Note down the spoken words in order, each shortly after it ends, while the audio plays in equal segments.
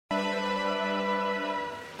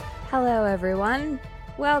Hello, everyone.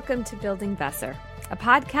 Welcome to Building Vesser, a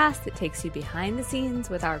podcast that takes you behind the scenes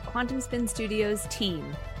with our Quantum Spin Studios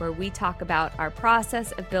team, where we talk about our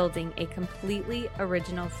process of building a completely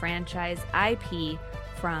original franchise IP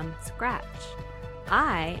from scratch.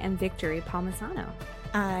 I am Victory Palmisano.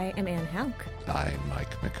 I am Anne Hauk. I'm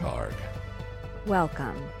Mike McHarg.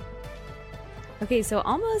 Welcome. Okay, so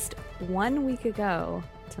almost 1 week ago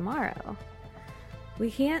tomorrow, we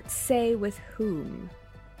can't say with whom,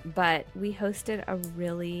 but we hosted a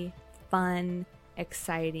really fun,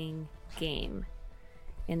 exciting game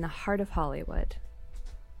in the heart of Hollywood,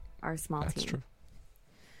 our small That's team.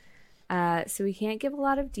 true. So we can't give a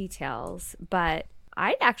lot of details, but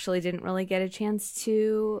I actually didn't really get a chance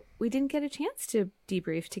to, we didn't get a chance to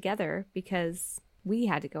debrief together because we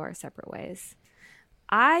had to go our separate ways.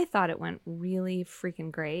 I thought it went really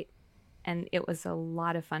freaking great, and it was a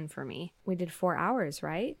lot of fun for me. We did 4 hours,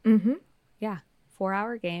 right? Mm-hmm. Yeah,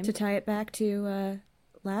 4-hour game. To tie it back to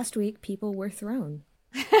last week, people were thrown.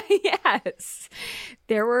 Yes,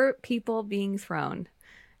 there were people being thrown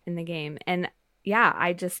in the game, and yeah,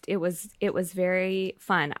 it was very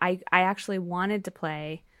fun. I actually wanted to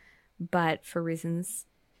play, but for reasons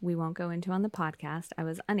we won't go into on the podcast, I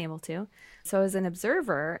was unable to. So I was an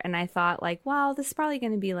observer, and I thought, like, wow, this is probably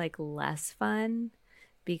going to be like less fun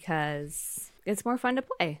because it's more fun to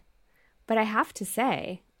play. But I have to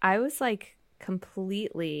say, I was like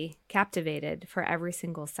completely captivated for every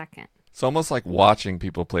single second. It's almost like watching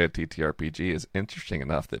people play a TTRPG is interesting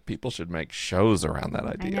enough that people should make shows around that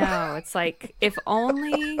idea. I know. It's like, if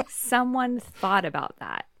only someone thought about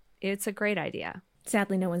that. It's a great idea.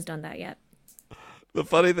 Sadly, no one's done that yet. The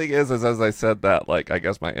funny thing is as I said that, like, I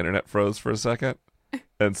guess my internet froze for a second.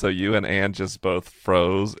 And so you and Anne just both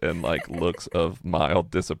froze in like looks of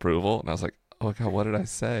mild disapproval. And I was like, oh God, what did I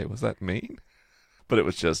say? Was that mean? But it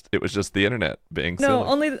was just the internet being No,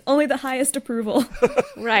 silly. only the highest approval.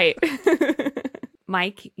 Right.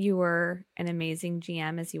 Mike, you were an amazing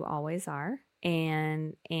GM, as you always are.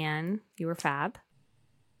 And Anne, you were fab.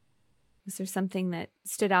 Was there something that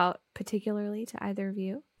stood out particularly to either of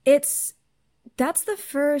you? That's the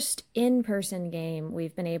first in-person game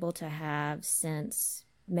we've been able to have since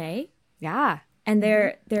May. Yeah. And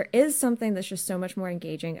there is something that's just so much more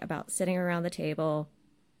engaging about sitting around the table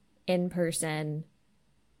in person,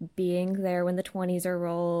 being there when the 20s are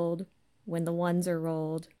rolled, when the ones are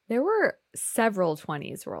rolled. There were several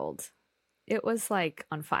 20s rolled. It was like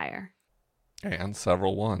on fire. And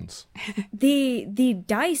several ones. The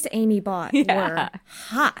dice Amy bought were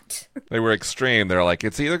hot. They were extreme. They're like,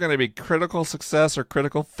 it's either going to be critical success or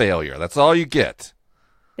critical failure. That's all you get.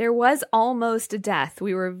 There was almost a death.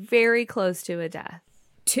 We were very close to a death.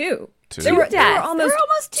 Two. There were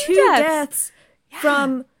almost two deaths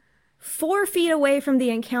from 4 feet away from the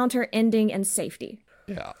encounter ending in safety.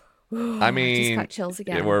 Yeah. I mean, just got chills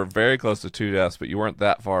again. We're very close to 2 deaths, but you weren't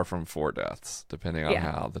that far from 4 deaths, depending on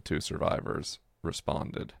how the 2 survivors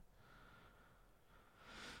responded.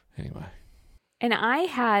 Anyway. And I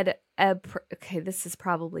had okay, this is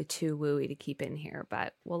probably too wooey to keep in here,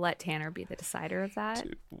 but we'll let Tanner be the decider of that.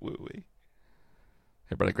 Too wooey.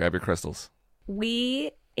 Everybody grab your crystals. We,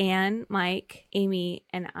 Anne, Mike, Amy,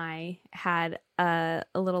 and I had a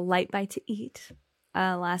little light bite to eat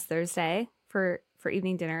last Thursday for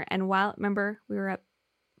evening dinner. And remember, we were at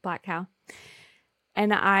Black Cow,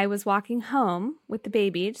 and I was walking home with the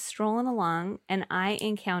baby, just strolling along, and I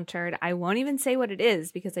encountered, I won't even say what it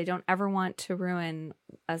is because I don't ever want to ruin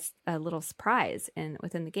a little surprise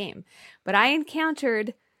within the game, but I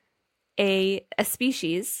encountered a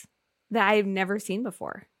species that I've never seen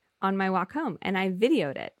before on my walk home, and I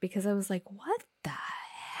videoed it because I was like, what the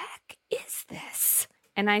heck is this?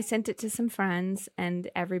 And I sent it to some friends, and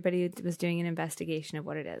everybody was doing an investigation of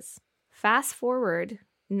what it is. Fast forward,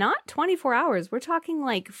 not 24 hours, we're talking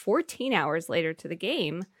like 14 hours later to the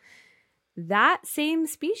game, that same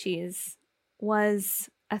species was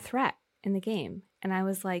a threat in the game. And I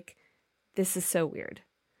was like, this is so weird.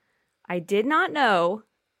 I did not know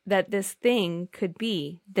that this thing could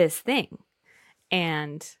be this thing.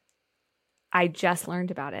 And I just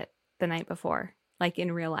learned about it the night before, like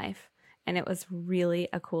in real life. And it was really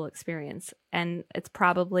a cool experience. And it's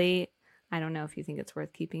probably, I don't know if you think it's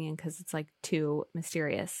worth keeping in because it's like too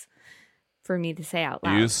mysterious for me to say out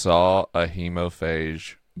loud. You saw a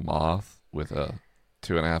hemophage moth with a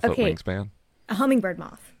 2.5 foot wingspan? A hummingbird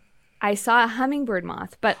moth. I saw a hummingbird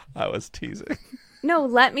moth, but I was teasing. No,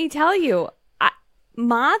 let me tell you,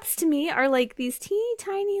 moths to me are like these teeny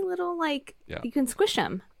tiny little, like, you can squish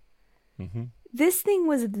them. Mm-hmm. This thing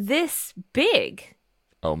was this big.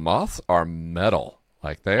 Oh, moths are metal.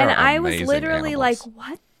 Like, they are amazing. And I was amazing literally animals. like,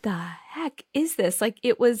 what the heck is this? Like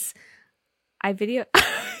it was, I video.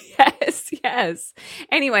 Yes.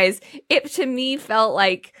 Anyways, it to me felt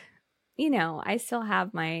like, I still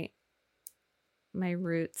have my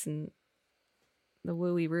roots and the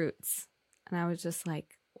wooey roots. And I was just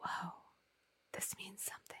like, whoa, this means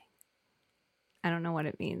something. I don't know what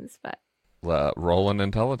it means, but. Roll an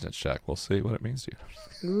intelligence check. We'll see what it means to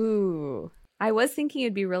you. Ooh. I was thinking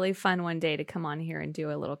it'd be really fun one day to come on here and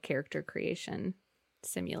do a little character creation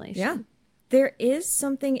simulation. Yeah. There is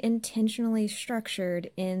something intentionally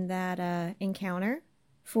structured in that encounter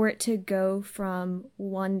for it to go from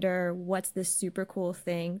wonder, what's this super cool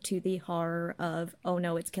thing, to the horror of, oh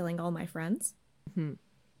no, it's killing all my friends. Mm-hmm.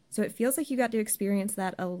 So it feels like you got to experience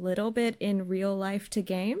that a little bit in real life to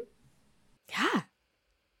game. Yeah.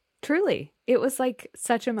 Truly. It was like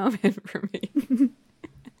such a moment for me.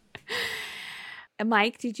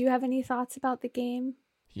 Mike, did you have any thoughts about the game?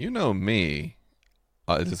 You know me.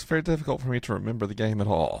 It's very difficult for me to remember the game at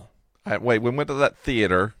all. We went to that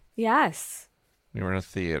theater. Yes. We were in a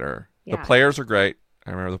theater. Yeah. The players were great. I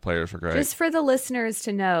remember the players were great. Just for the listeners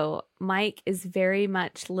to know, Mike is very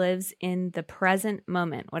much lives in the present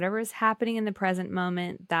moment. Whatever is happening in the present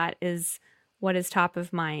moment, that is what is top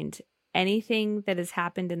of mind. Anything that has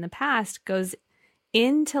happened in the past goes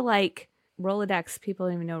into like Rolodex. People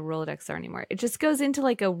don't even know what Rolodex are anymore. It just goes into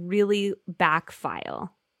like a really back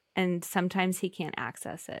file. And sometimes he can't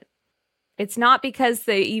access it. It's not because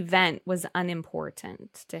the event was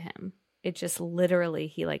unimportant to him. It just literally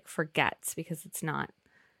he like forgets because it's not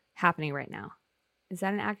happening right now. Is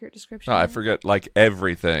that an accurate description? No, I forget like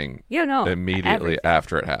everything immediately everything.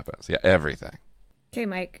 after it happens. Yeah, everything. Okay,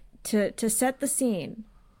 Mike, to set the scene.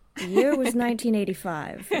 The year was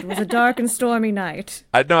 1985. It was a dark and stormy night.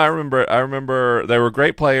 I remember they were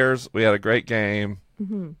great players. We had a great game.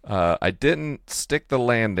 Mm-hmm. I didn't stick the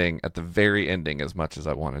landing at the very ending as much as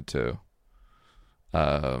I wanted to.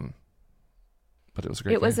 But it was a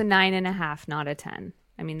great game. It was a 9.5, not a 10.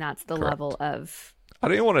 I mean, that's the Correct. level of. I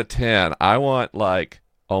don't even want a 10. I want like,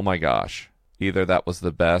 oh my gosh, either that was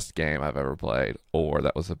the best game I've ever played or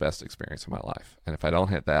that was the best experience of my life. And if I don't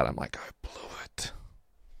hit that, I'm like, I blew it.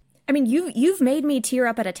 I mean, you've made me tear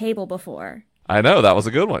up at a table before. I know that was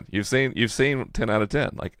a good one. You've seen 10 out of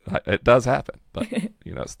 10. Like it does happen, but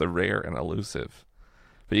it's the rare and elusive.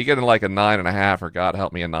 But you get in like a 9.5 or God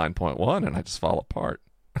help me a 9.1, and I just fall apart.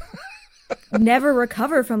 Never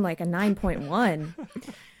recover from like a 9.1.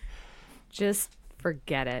 Just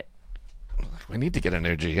forget it. We need to get a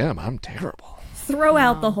new GM. I'm terrible. Throw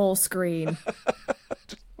out the whole screen.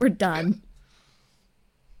 We're done.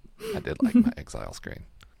 I did like my exile screen.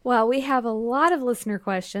 Well, we have a lot of listener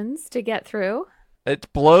questions to get through.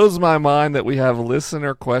 It blows my mind that we have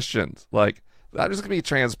listener questions. Like, I'm just going to be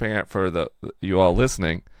transparent for you all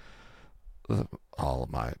listening. All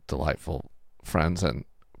of my delightful friends and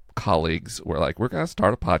colleagues were like, we're going to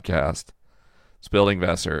start a podcast. It's Building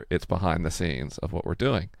Vesser. It's behind the scenes of what we're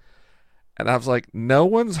doing. And I was like, no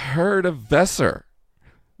one's heard of Vesser.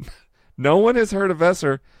 No one has heard of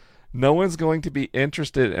Vesser. No one's going to be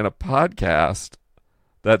interested in a podcast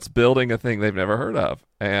that's building a thing they've never heard of.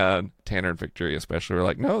 And Tanner and Victory especially were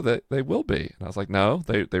like, no, they will be. And I was like, no,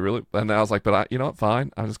 they really. And I was like, but you know what?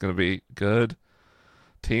 Fine. I'm just going to be good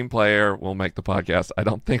team player. We'll make the podcast. I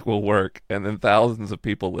don't think we'll work. And then thousands of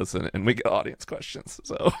people listen and we get audience questions.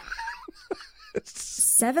 So it's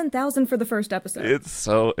 7,000 for the first episode.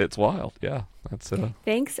 It's wild. Yeah. That's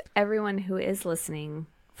Thanks everyone who is listening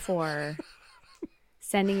for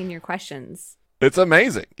sending in your questions. It's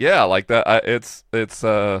amazing. Yeah, like that. It's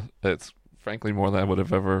frankly more than I would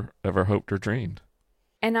have ever hoped or dreamed.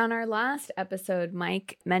 And on our last episode,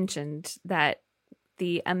 Mike mentioned that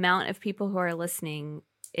the amount of people who are listening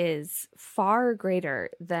is far greater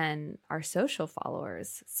than our social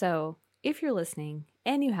followers. So if you're listening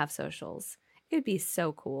and you have socials, it'd be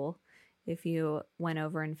so cool if you went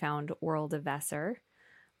over and found World of Vesser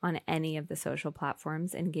on any of the social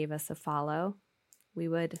platforms and gave us a follow.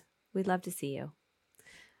 We'd love to see you.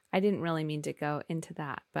 I didn't really mean to go into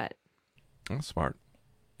that, but that's smart.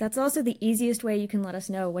 That's also the easiest way you can let us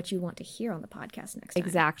know what you want to hear on the podcast next time.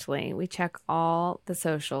 Exactly. We check all the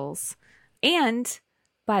socials. And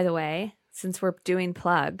by the way, since we're doing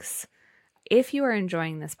plugs, if you are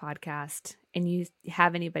enjoying this podcast and you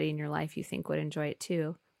have anybody in your life you think would enjoy it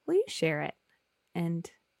too, will you share it and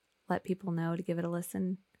let people know to give it a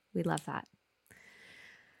listen? We love that.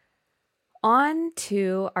 On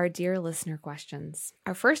to our dear listener questions.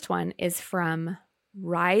 Our first one is from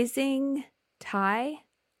Rising Ty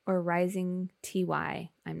or Rising TY.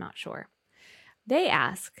 I'm not sure. They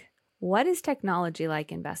ask, what is technology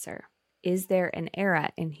like in Vesser? Is there an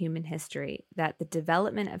era in human history that the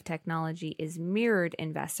development of technology is mirrored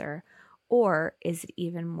in Vesser, or is it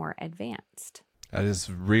even more advanced? That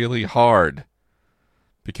is really hard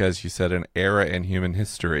because you said an era in human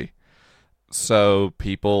history. So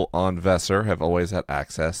people on Vesser have always had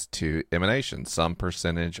access to emanation. Some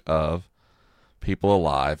percentage of people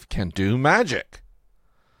alive can do magic.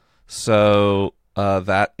 So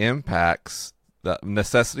that impacts, the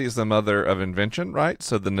necessity is the mother of invention, right?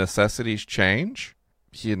 So the necessities change.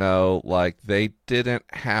 You know, like they didn't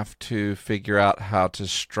have to figure out how to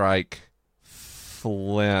strike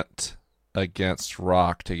flint against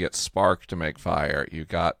rock to get spark to make fire. You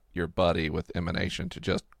got your buddy with emanation to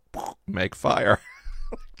just make fire.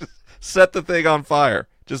 Just set the thing on fire.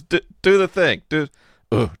 Just do the thing. Do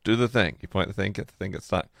the thing. You point the thing, get the thing, gets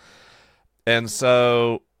done. And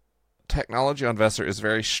so technology on Vesser is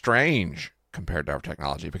very strange compared to our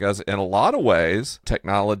technology because in a lot of ways,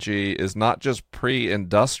 technology is not just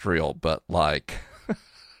pre-industrial, but like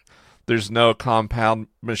there's no compound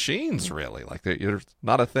machines really. Like there's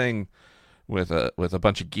not a thing with a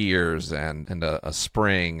bunch of gears and a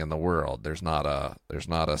spring in the world. There's not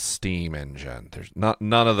a steam engine.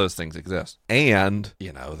 None of those things exist. And,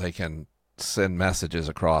 you know, they can send messages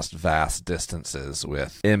across vast distances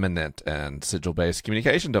with imminent and sigil-based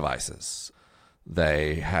communication devices.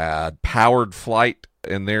 They had powered flight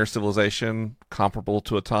in their civilization comparable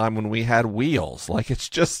to a time when we had wheels. Like it's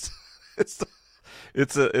just it's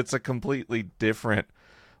a completely different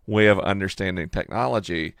way of understanding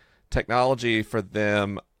technology. Technology for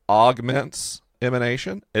them augments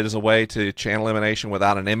emanation. It is a way to channel emanation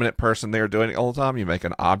without an immanent person there doing it all the time. You make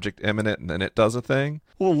an object immanent and then it does a thing.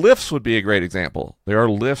 Well, lifts would be a great example. There are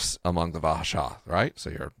lifts among the Vahasha, right? So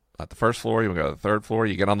you're at the first floor, you go to the third floor,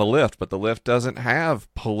 you get on the lift, but the lift doesn't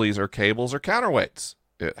have pulleys or cables or counterweights.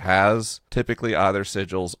 It has typically either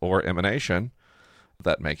sigils or emanation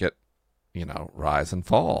that make it, you know, rise and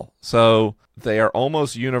fall. So they are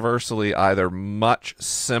almost universally either much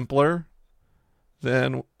simpler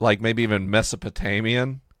than like maybe even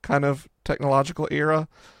Mesopotamian kind of technological era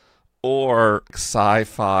or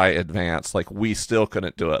sci-fi advanced, like we still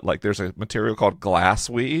couldn't do it. Like there's a material called glass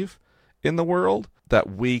weave in the world that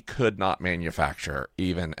we could not manufacture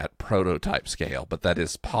even at prototype scale, but that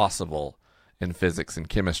is possible in physics and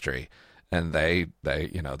chemistry. And they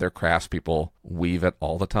you know, their craftspeople weave it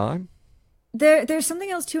all the time. There's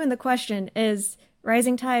something else too in the question is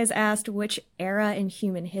Rising Tide has asked which era in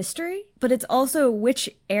human history, but it's also which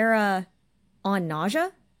era on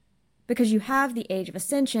Nausea, because you have the Age of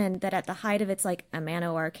Ascension that at the height of its like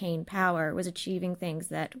amano-arcane power was achieving things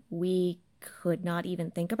that we could not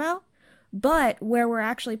even think about. But where we're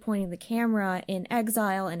actually pointing the camera in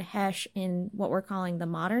Exile and Hesh in what we're calling the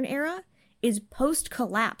modern era is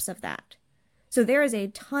post-collapse of that. So there is a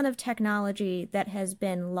ton of technology that has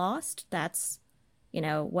been lost. That's, you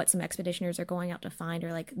know, what some expeditioners are going out to find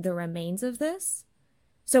are like the remains of this.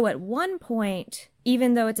 So at one point,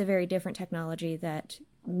 even though it's a very different technology that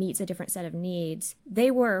meets a different set of needs, they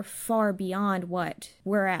were far beyond what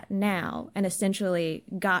we're at now and essentially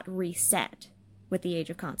got reset with the Age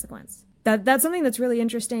of Consequence. That's something that's really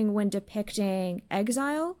interesting when depicting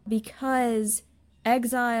Exile, because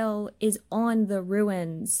Exile is on the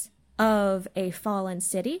ruins of a fallen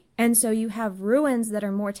city. And so you have ruins that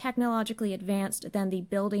are more technologically advanced than the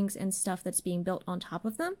buildings and stuff that's being built on top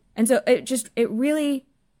of them. And so it really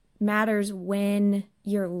matters when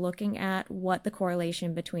you're looking at what the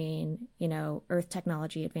correlation between, you know, Earth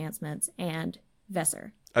technology advancements and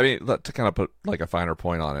Vesser. I mean, to kind of put like a finer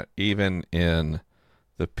point on it, even in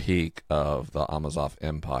the peak of the Amazov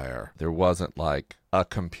Empire, there wasn't like a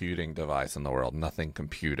computing device in the world. Nothing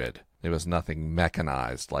computed. There was nothing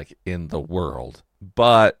mechanized like in the world.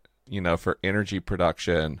 But, you know, for energy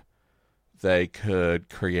production, they could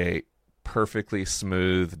create perfectly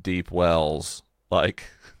smooth, deep wells, like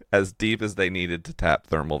as deep as they needed to tap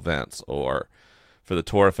thermal vents, or for the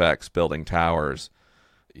Torfex building towers.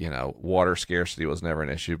 You know, water scarcity was never an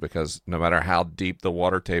issue because no matter how deep the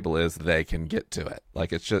water table is, they can get to it.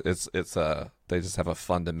 Like it's they just have a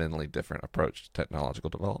fundamentally different approach to technological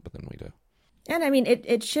development than we do. And I mean,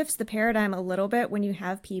 it shifts the paradigm a little bit when you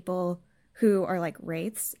have people who are like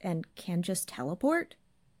wraiths and can just teleport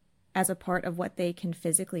as a part of what they can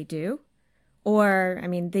physically do. Or, I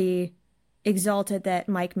mean, the Exalted that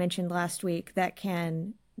Mike mentioned last week that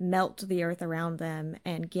can melt the earth around them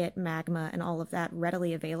and get magma and all of that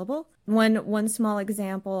readily available. One small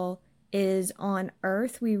example is on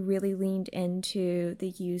Earth, we really leaned into the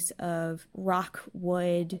use of rock,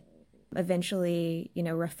 wood, eventually, you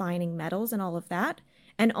know, refining metals and all of that.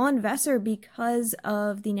 And on Vesser, because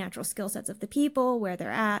of the natural skill sets of the people, where they're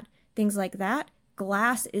at, things like that,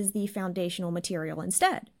 glass is the foundational material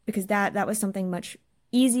instead, because that was something much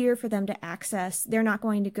easier for them to access. They're not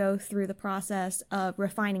going to go through the process of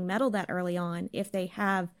refining metal that early on if they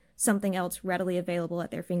have something else readily available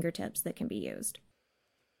at their fingertips that can be used.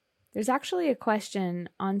 There's actually a question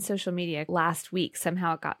on social media last week.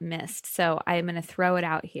 Somehow it got missed. So I'm going to throw it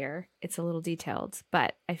out here. It's a little detailed,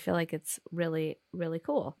 but I feel like it's really, really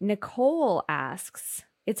cool. Nicole asks,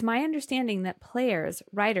 it's my understanding that players,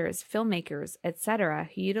 writers, filmmakers, etc.,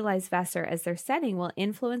 who utilize Vesser as their setting will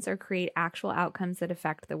influence or create actual outcomes that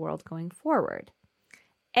affect the world going forward.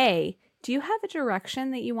 A, do you have a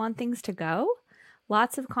direction that you want things to go?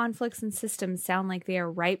 Lots of conflicts and systems sound like they are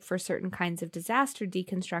ripe for certain kinds of disaster,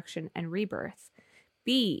 deconstruction, and rebirth.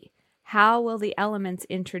 B, how will the elements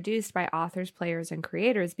introduced by authors, players, and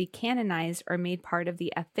creators be canonized or made part of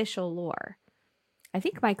the official lore? I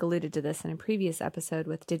think Mike alluded to this in a previous episode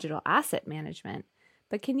with digital asset management,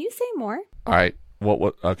 but can you say more? All right.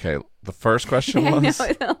 Okay. The first question was? I know,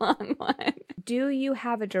 it's a long one. Do you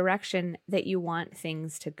have a direction that you want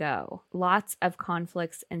things to go? Lots of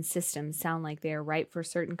conflicts and systems sound like they are ripe for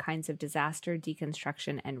certain kinds of disaster,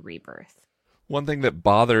 deconstruction, and rebirth. One thing that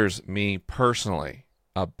bothers me personally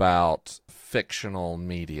about fictional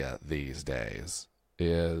media these days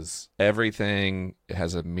is everything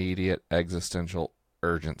has immediate existential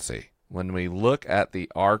urgency. When we look at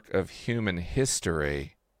the arc of human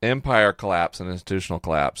history, empire collapse and institutional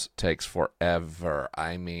collapse takes forever.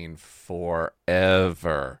 I mean,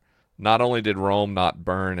 forever. Not only did Rome not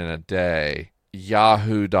burn in a day,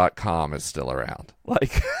 Yahoo.com is still around.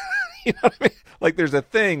 Like, you know what I mean? Like, there's a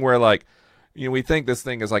thing where, like, you know, we think this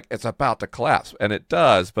thing is like, it's about to collapse, and it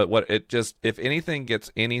does, but what it just, if anything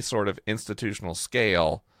gets any sort of institutional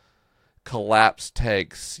scale, collapse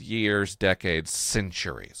takes years, decades,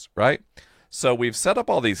 centuries, right? So we've set up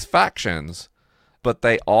all these factions, but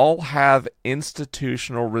they all have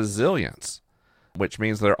institutional resilience, which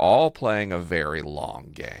means they're all playing a very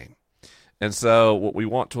long game. And so what we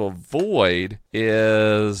want to avoid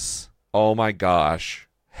is, oh my gosh,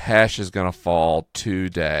 Hesh is going to fall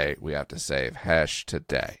today. We have to save Hesh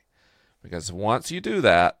today. Because once you do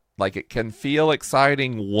that, like, it can feel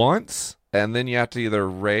exciting once, and then you have to either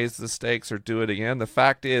raise the stakes or do it again. The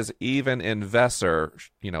fact is, even in Vesser,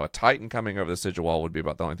 you know, a Titan coming over the sigil wall would be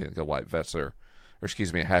about the only thing that could wipe Vesser,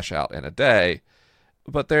 a Hesh out in a day.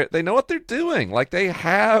 But they know what they're doing. Like, they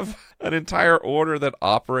have an entire order that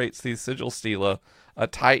operates these sigil stela. A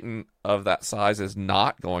Titan of that size is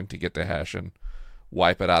not going to get to Hesh and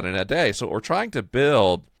wipe it out in a day. So what we're trying to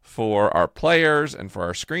build for our players and for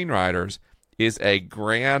our screenwriters is a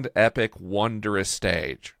grand, epic, wondrous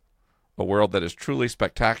stage. A world that is truly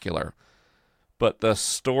spectacular. But the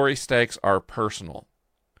story stakes are personal.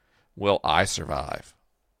 Will I survive?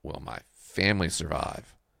 Will my family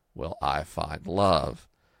survive? Will I find love?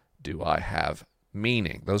 Do I have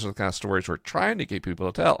meaning? Those are the kind of stories we're trying to get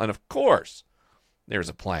people to tell. And of course, there's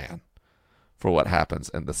a plan for what happens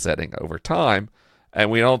in the setting over time.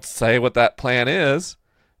 And we don't say what that plan is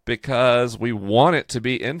because we want it to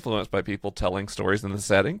be influenced by people telling stories in the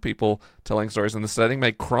setting. People telling stories in the setting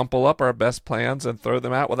may crumple up our best plans and throw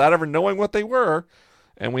them out without ever knowing what they were.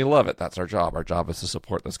 And we love it. That's our job. Our job is to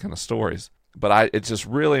support those kind of stories. But it's just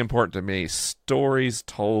really important to me. Stories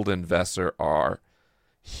told in Vesser are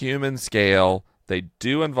human scale. They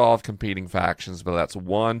do involve competing factions, but that's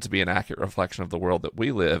one, to be an accurate reflection of the world that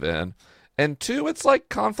we live in. And two, it's like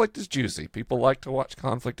conflict is juicy. People like to watch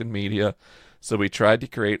conflict in media. So we tried to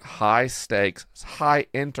create high stakes, high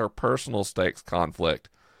interpersonal stakes conflict,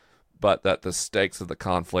 but that the stakes of the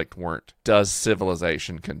conflict weren't, does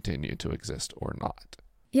civilization continue to exist or not?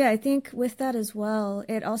 Yeah, I think with that as well,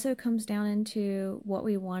 it also comes down into what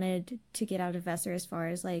we wanted to get out of Vesser as far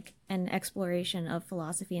as like an exploration of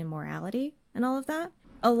philosophy and morality and all of that.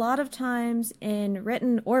 A lot of times in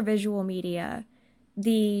written or visual media,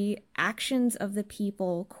 the actions of the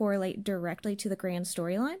people correlate directly to the grand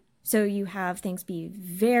storyline. So you have things be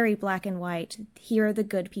very black and white. Here are the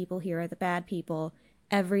good people, here are the bad people.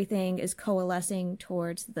 Everything is coalescing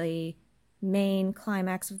towards the main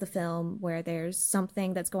climax of the film where there's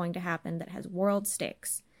something that's going to happen that has world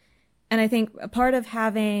stakes. And I think a part of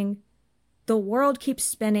having the world keep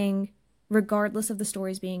spinning regardless of the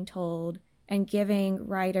stories being told and giving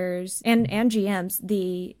writers and GMs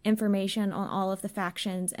the information on all of the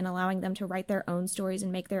factions and allowing them to write their own stories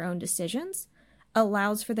and make their own decisions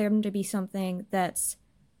allows for them to be something that's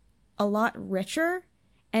a lot richer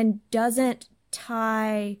and doesn't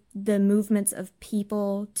tie the movements of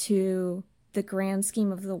people to the grand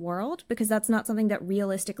scheme of the world, because that's not something that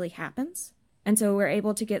realistically happens. And so we're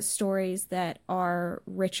able to get stories that are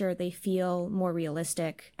richer, they feel more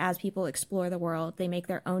realistic. As people explore the world, they make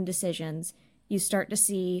their own decisions. You start to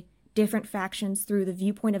see different factions through the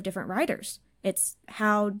viewpoint of different writers. It's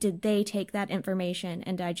how did they take that information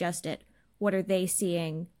and digest it? What are they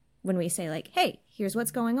seeing when we say, like, hey, here's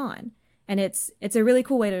what's going on? And it's a really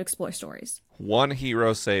cool way to explore stories. One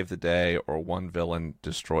hero saved the day or one villain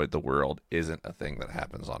destroyed the world isn't a thing that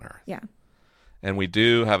happens on Earth. Yeah. And we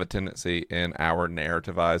do have a tendency in our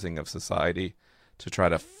narrativizing of society to try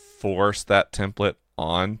to force that template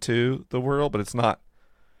onto the world, but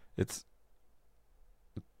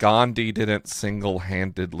Gandhi didn't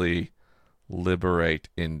single-handedly liberate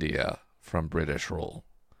India from British rule,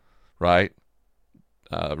 right?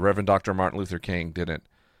 Reverend Dr. Martin Luther King didn't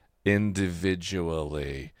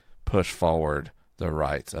individually push forward the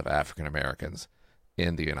rights of African Americans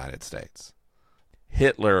in the United States.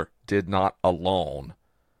 Hitler did not alone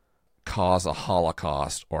cause a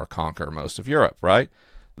Holocaust or conquer most of Europe, right?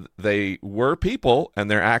 They were people and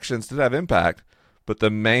their actions did have impact, but the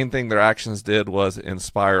main thing their actions did was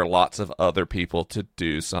inspire lots of other people to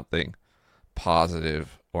do something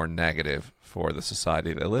positive or negative for the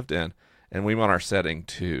society they lived in. And we want our setting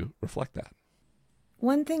to reflect that.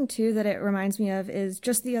 One thing, too, that it reminds me of is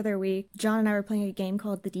just the other week, John and I were playing a game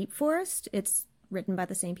called The Deep Forest. It's written by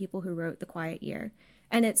the same people who wrote The Quiet Year.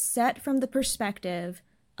 And it's set from the perspective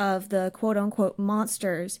of the quote-unquote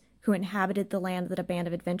monsters who inhabited the land that a band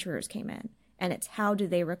of adventurers came in. And it's how do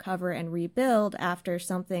they recover and rebuild after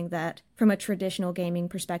something that, from a traditional gaming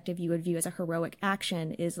perspective, you would view as a heroic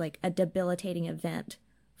action is like a debilitating event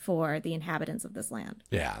for the inhabitants of this land.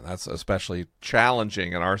 Yeah, that's especially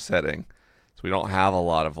challenging in our setting. So we don't have a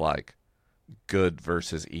lot of like good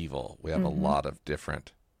versus evil. We have a lot of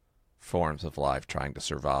different forms of life trying to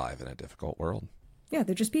survive in a difficult world. Yeah,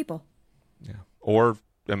 they're just people. Yeah. Or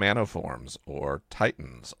amanoforms, or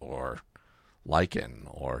titans, or lichen,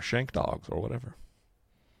 or shank dogs, or whatever.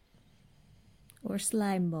 Or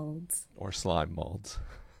slime molds. Or slime molds.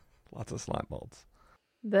 Lots of slime molds.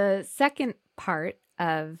 The second part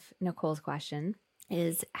of Nicole's question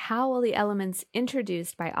is, how will the elements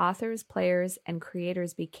introduced by authors, players, and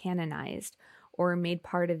creators be canonized or made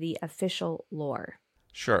part of the official lore?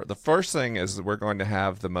 Sure. The first thing is that we're going to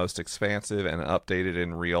have the most expansive and updated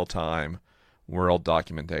in real time world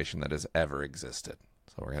documentation that has ever existed.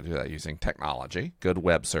 So we're going to do that using technology, good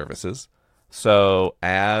web services. So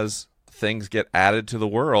as things get added to the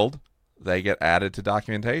world, they get added to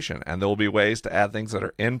documentation. And there will be ways to add things that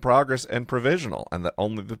are in progress and provisional, and that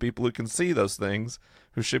only the people who can see those things,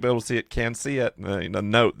 who should be able to see it, can see it.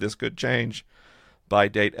 Note, this could change by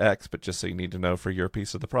date X, but just so you need to know for your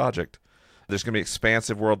piece of the project. There's going to be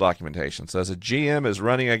expansive world documentation. So as a GM is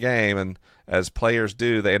running a game, and as players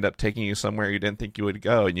do, they end up taking you somewhere you didn't think you would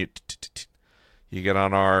go, and you get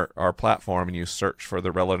on our platform and you search for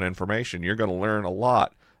the relevant information. You're going to learn a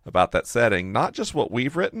lot about that setting, not just what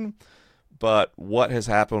we've written, but what has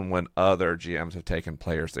happened when other GMs have taken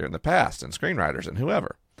players there in the past, and screenwriters and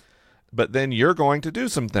whoever. But then you're going to do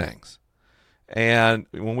some things. And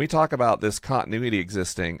when we talk about this continuity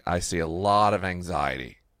existing, I see a lot of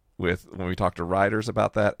anxiety when we talk to writers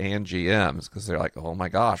about that and GMs, because they're like, oh my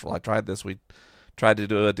gosh, well, I tried this. We tried to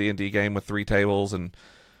do a D&D game with 3 tables, and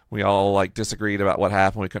we all like disagreed about what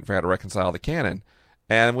happened. We couldn't figure out how to reconcile the canon.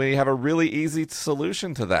 And we have a really easy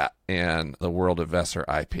solution to that in the World of Vesser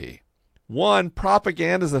IP. One,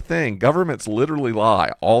 propaganda is a thing. Governments literally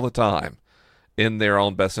lie all the time in their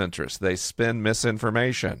own best interest. They spin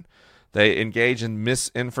misinformation. They engage in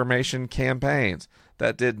misinformation campaigns.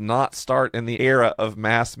 That did not start in the era of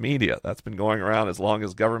mass media. That's been going around as long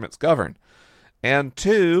as governments govern. And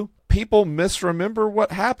 2, people misremember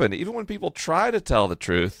what happened. Even when people try to tell the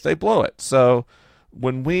truth, they blow it. So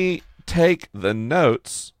when we take the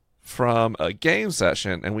notes from a game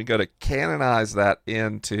session and we go to canonize that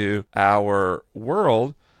into our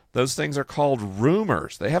world, those things are called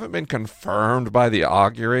rumors. They haven't been confirmed by the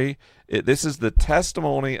augury. This is the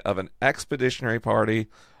testimony of an expeditionary party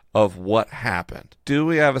of what happened. Do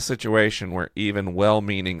we have a situation where even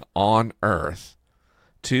well-meaning on Earth,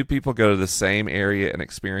 2 people go to the same area and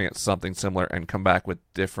experience something similar and come back with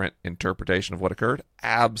different interpretation of what occurred?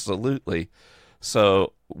 Absolutely.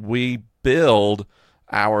 So we build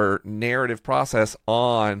our narrative process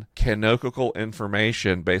on canonical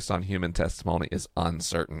information based on human testimony is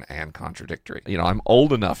uncertain and contradictory. I'm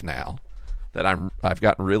old enough now that I've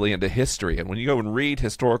gotten really into history, and when you go and read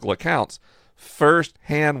historical accounts,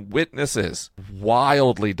 first-hand witnesses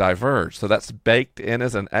wildly diverge. So that's baked in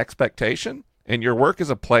as an expectation, and your work as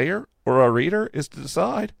a player or a reader is to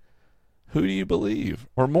decide, who do you believe?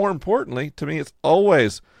 Or more importantly, to me, it's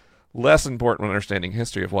always, less important when understanding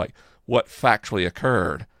history of like what factually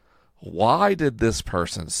occurred. Why did this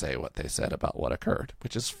person say what they said about what occurred?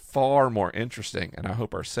 Which is far more interesting, and I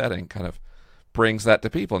hope our setting kind of brings that to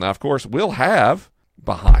people. Now, of course, we'll have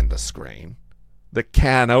behind the screen the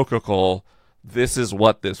canonical, this is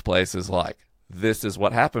what this place is like. This is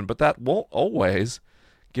what happened, but that won't always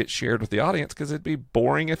get shared with the audience because it'd be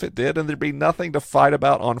boring if it did, and there'd be nothing to fight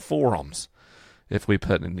about on forums if we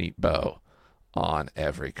put a neat bow on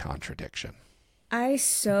every contradiction. I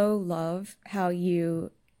so love how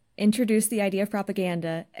you introduce the idea of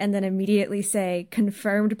propaganda and then immediately say,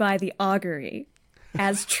 confirmed by the augury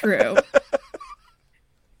as true.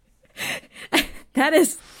 That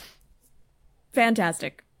is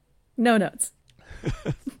fantastic. No notes.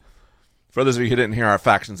 For those of you who didn't hear our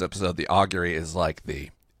factions episode, the augury is like the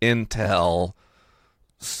intel,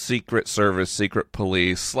 secret service, secret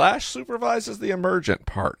police / supervises the emergent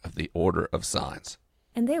part of the order of signs.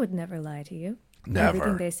 And they would never lie to you. Never.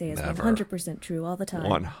 Everything they say is never. 100% true all the time.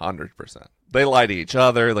 100%. They lie to each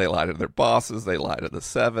other. They lie to their bosses. They lie to the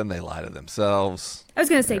Seven. They lie to themselves. I was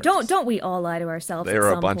going to say, don't we all lie to ourselves? They're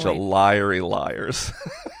a bunch of liary liars.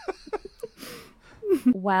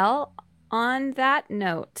 Well, on that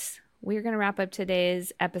note, we're going to wrap up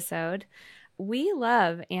today's episode. We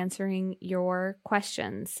love answering your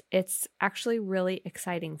questions. It's actually really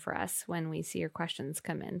exciting for us when we see your questions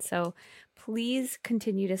come in. So please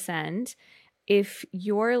continue to send. If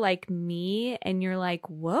you're like me and you're like,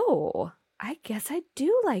 whoa, I guess I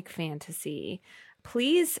do like fantasy,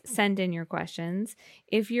 please send in your questions.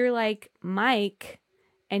 If you're like Mike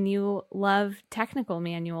and you love technical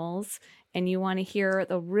manuals and you want to hear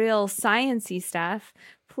the real science-y stuff,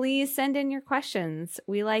 please send in your questions.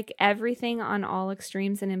 We like everything on all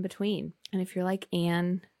extremes and in between. And if you're like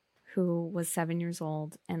Anne, who was 7 years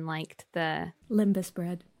old and liked the Limbus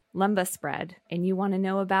bread, and you want to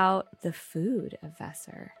know about the food of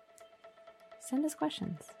Vesser, send us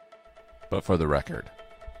questions. But for the record,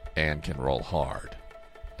 Anne can roll hard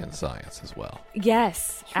in science as well.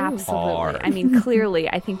 Yes, True. absolutely. Hard. I mean, clearly,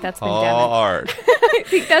 I think that's been Hard. I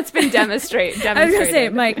think that's been demonstrated. I was going to say,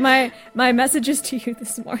 Mike, my messages to you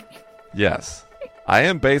this morning. Yes. I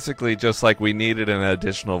am basically just like we needed an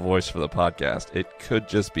additional voice for the podcast. It could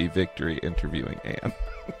just be Victory interviewing Anne.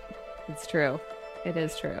 It's true. It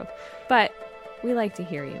is true. But we like to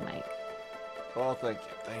hear you, Mike. Oh, thank you.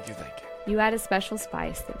 Thank you. Thank you. You add a special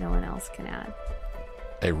spice that no one else can add.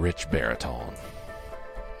 A rich baritone.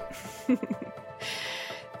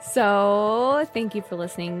 So thank you for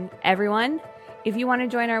listening, everyone. If you want to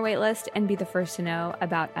join our waitlist and be the first to know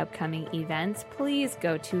about upcoming events, please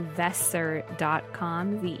go to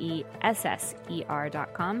vesser.com,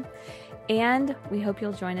 VESSER.com. And we hope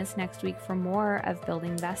you'll join us next week for more of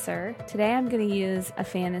Building Vesser. Today I'm going to use a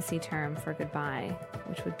fantasy term for goodbye,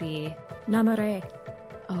 which would be Namare.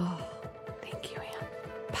 Oh, thank you, Anne.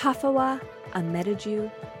 Pafawa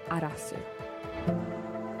Amedeju Arasu.